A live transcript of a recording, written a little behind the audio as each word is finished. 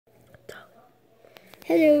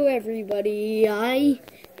Hello everybody, I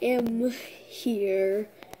am here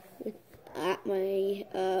at my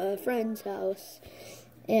friend's house,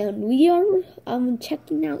 and we are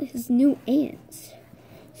checking out his new ants.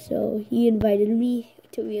 So he invited me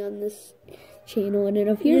to be on this channel, and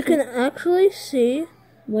up here you can actually see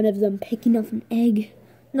one of them picking up an egg.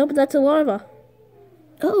 Nope, that's a larva.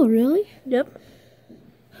 Oh, really? Yep.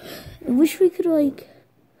 I wish we could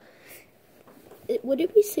would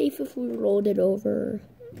it be safe if we rolled it over?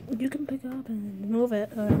 You can pick it up and move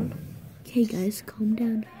it around. Okay, guys, calm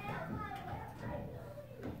down.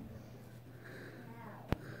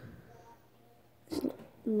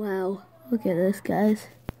 Wow, look at this, guys.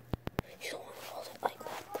 You don't want to hold it like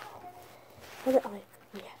that, though. Hold it like,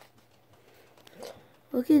 yeah.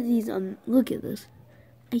 Look at these, look at this.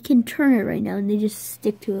 I can turn it right now and they just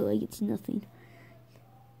stick to it like it's nothing.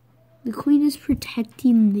 The queen is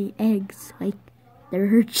protecting the eggs like they're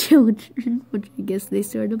her children, which I guess they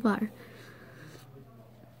sort of are.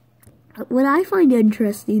 What I find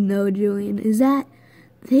interesting though, Julian, is that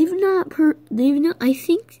I think that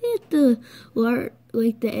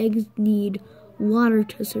the eggs need water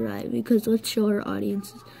to survive, because let's show our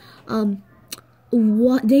audiences.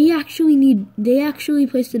 What they actually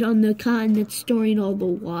placed it on the cotton that's storing all the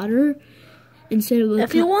water instead of the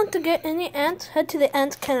If you want to get any ants, head to the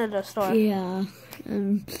Ants Canada store. Yeah.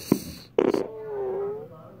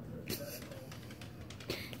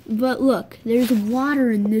 But look, there's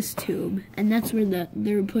water in this tube, and that's where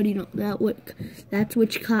they're putting that's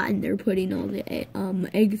which cotton they're putting all the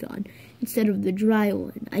eggs on instead of the dry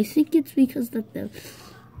one. I think it's because that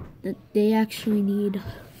they actually need.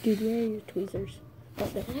 Dude, where are your tweezers? Oh,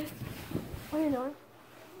 there. What are you doing?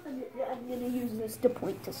 I'm gonna use this to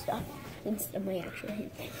point to stuff instead of my actual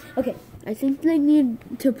hand. Okay, I think they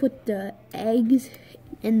need to put the eggs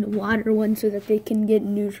in the water one so that they can get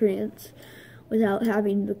nutrients without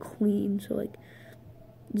having the queen. So, like,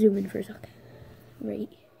 zoom in for a second. Right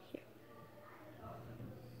here.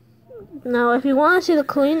 Now, if you want to see the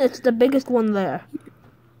queen, it's the biggest one there.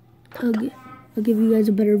 I'll give you guys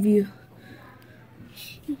a better view.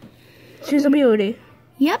 She's a beauty.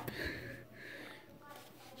 Yep.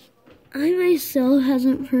 I myself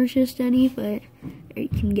hasn't purchased any, but you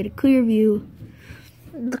can get a clear view.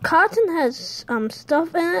 The cotton has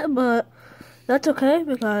stuff in it, but that's okay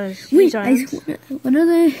because Wait, one of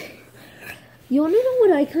you want to know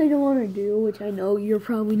what I kind of want to do, which I know you're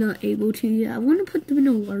probably not able to yet? I want to put them in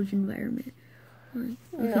a large environment. Okay.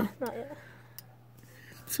 No, not yet.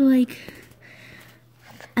 So, like,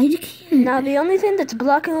 I just can't. Now, the only thing that's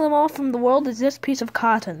blocking them off from the world is this piece of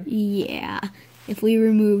cotton. Yeah. If we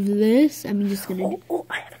remove this, I'm just going to... Oh,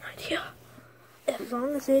 I have an idea. As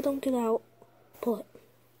long as they don't get out, pull it.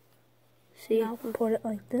 See? Now, put it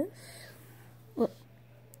like this.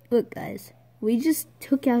 Look, guys. We just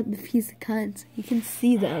took out the piece of cotton so you can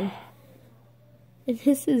see them. And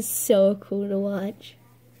this is so cool to watch.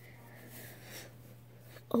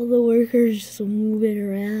 All the workers just moving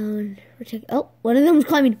around. Oh, one of them's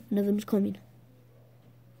climbing.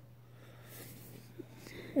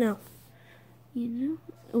 No. You know?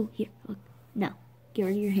 Oh, here. Look. Now, get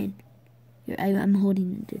rid of your hand. Here, I'm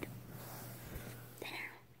holding it, dude.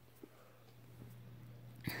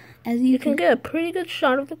 As you can get a pretty good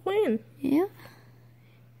shot of the queen. Yeah.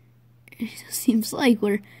 It just seems like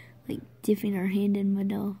we're dipping our hand in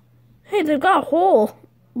mud. Hey, they've got a hole.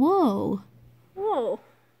 Whoa. Whoa.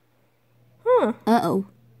 Huh. Uh-oh.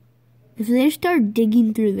 If they start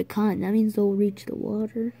digging through the cotton, that means they'll reach the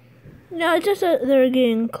water. No, it's just that they're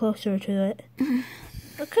getting closer to it.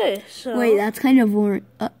 Okay, so... Wait, that's kind of boring.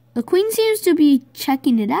 The queen seems to be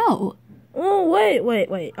checking it out. Oh, wait.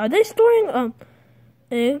 Are they storing,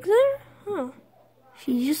 eggs there? Huh.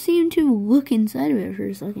 She just seemed to look inside of it for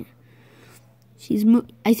a second.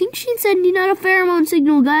 I think she's sending out a pheromone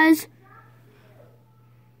signal, guys.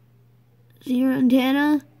 See her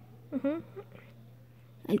antenna? Mm-hmm.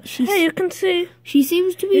 Hey, you can see. She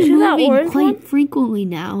seems to be moving quite frequently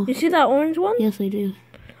now. You see that orange one? Yes, I do.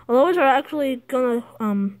 Well, those are actually gonna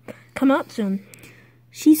come out soon.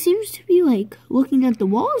 She seems to be looking at the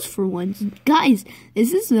walls for once. Guys,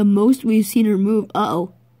 this is the most we've seen her move.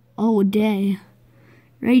 Uh-oh. All day.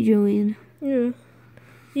 Right, Julian? Yeah.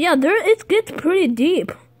 Yeah, it gets pretty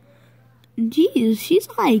deep. Jeez, she's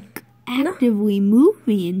actively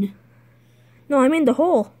moving. No, I mean the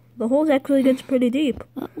hole. The hole actually gets pretty deep.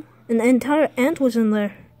 And the entire ant was in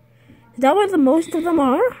there. Is that where the most of them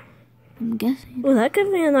are? I'm guessing. Well, that gives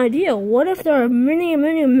me an idea. What if there are many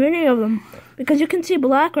of them? Because you can see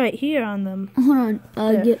black right here on them. Hold on.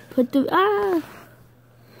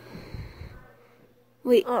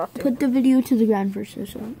 Wait, put the video to the ground first or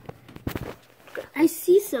something. Okay. I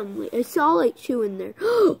see some. I saw like 2 in there.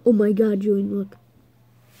 Oh my God, Julian, look.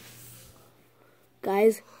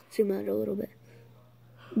 Guys, zoom out a little bit.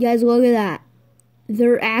 Guys, look at that.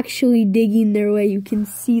 They're actually digging their way. You can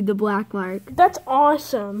see the black mark. That's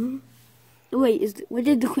awesome. Wait, what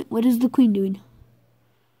is the queen doing?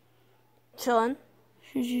 Chillin'.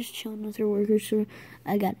 She's just chilling with her workers. So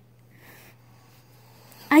I got it.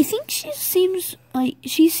 I think she seems.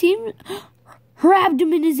 Her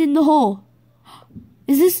abdomen is in the hole.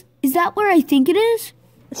 Is that where I think it is?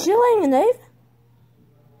 Is she laying an egg?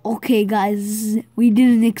 Okay, guys, we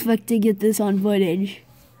didn't expect to get this on footage.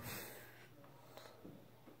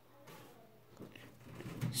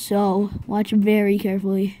 So, watch very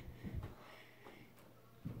carefully.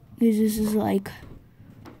 Because this is like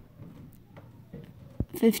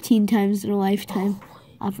 15 times in a lifetime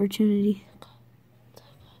opportunity.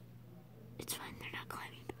 It's fine, they're not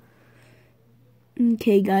climbing.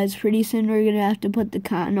 Okay, guys, pretty soon we're going to have to put the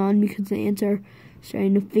cotton on because the ants are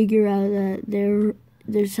starting to figure out that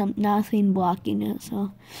there's nothing blocking it.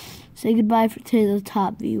 So, say goodbye to the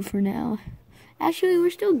top view for now. Actually, we're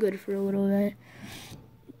still good for a little bit.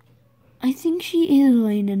 I think she is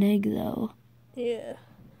laying an egg, though. Yeah.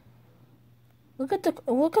 Look at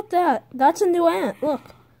that. That's a new ant. Look.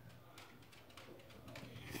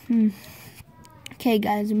 Okay,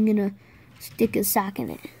 guys, I'm gonna stick a sock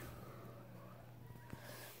in it.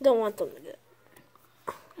 Don't want them to get.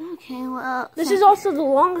 Okay, well. This is also the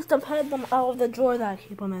longest I've had them out of the drawer that I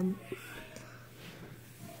keep them in.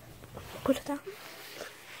 Put it down.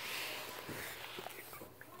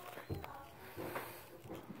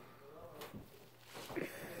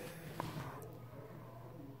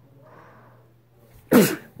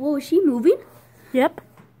 Whoa, is she moving? Yep.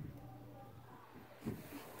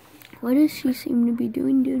 What does she seem to be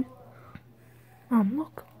doing, dude?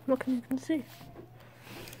 Look. Look, and you can see.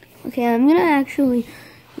 Okay, I'm gonna actually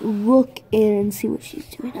look in and see what she's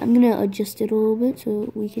doing. I'm gonna adjust it a little bit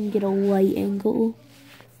so we can get a wide angle.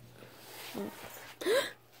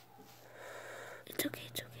 It's okay,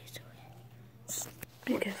 it's okay, it's okay.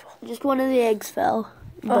 Be careful. Just one of the eggs fell.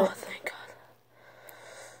 Oh, thank God.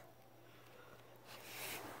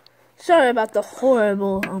 Sorry about the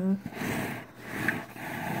horrible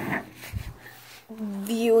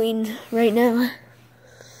viewing right now.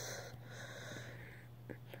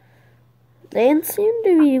 They seem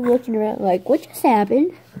to be looking around like, what just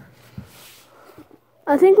happened?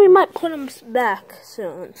 I think we might put them back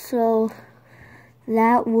soon. So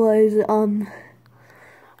that was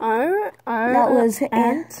that was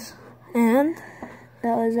ants. And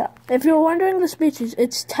that was if you're wondering the species,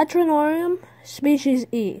 it's Tetranorium species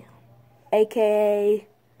E. AKA,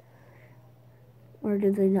 or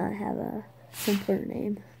do they not have a simpler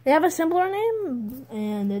name? They have a simpler name,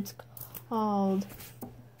 and it's called.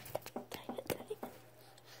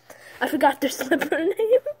 I forgot their simpler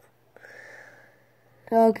name.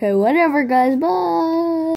 Okay, whatever, guys. Bye.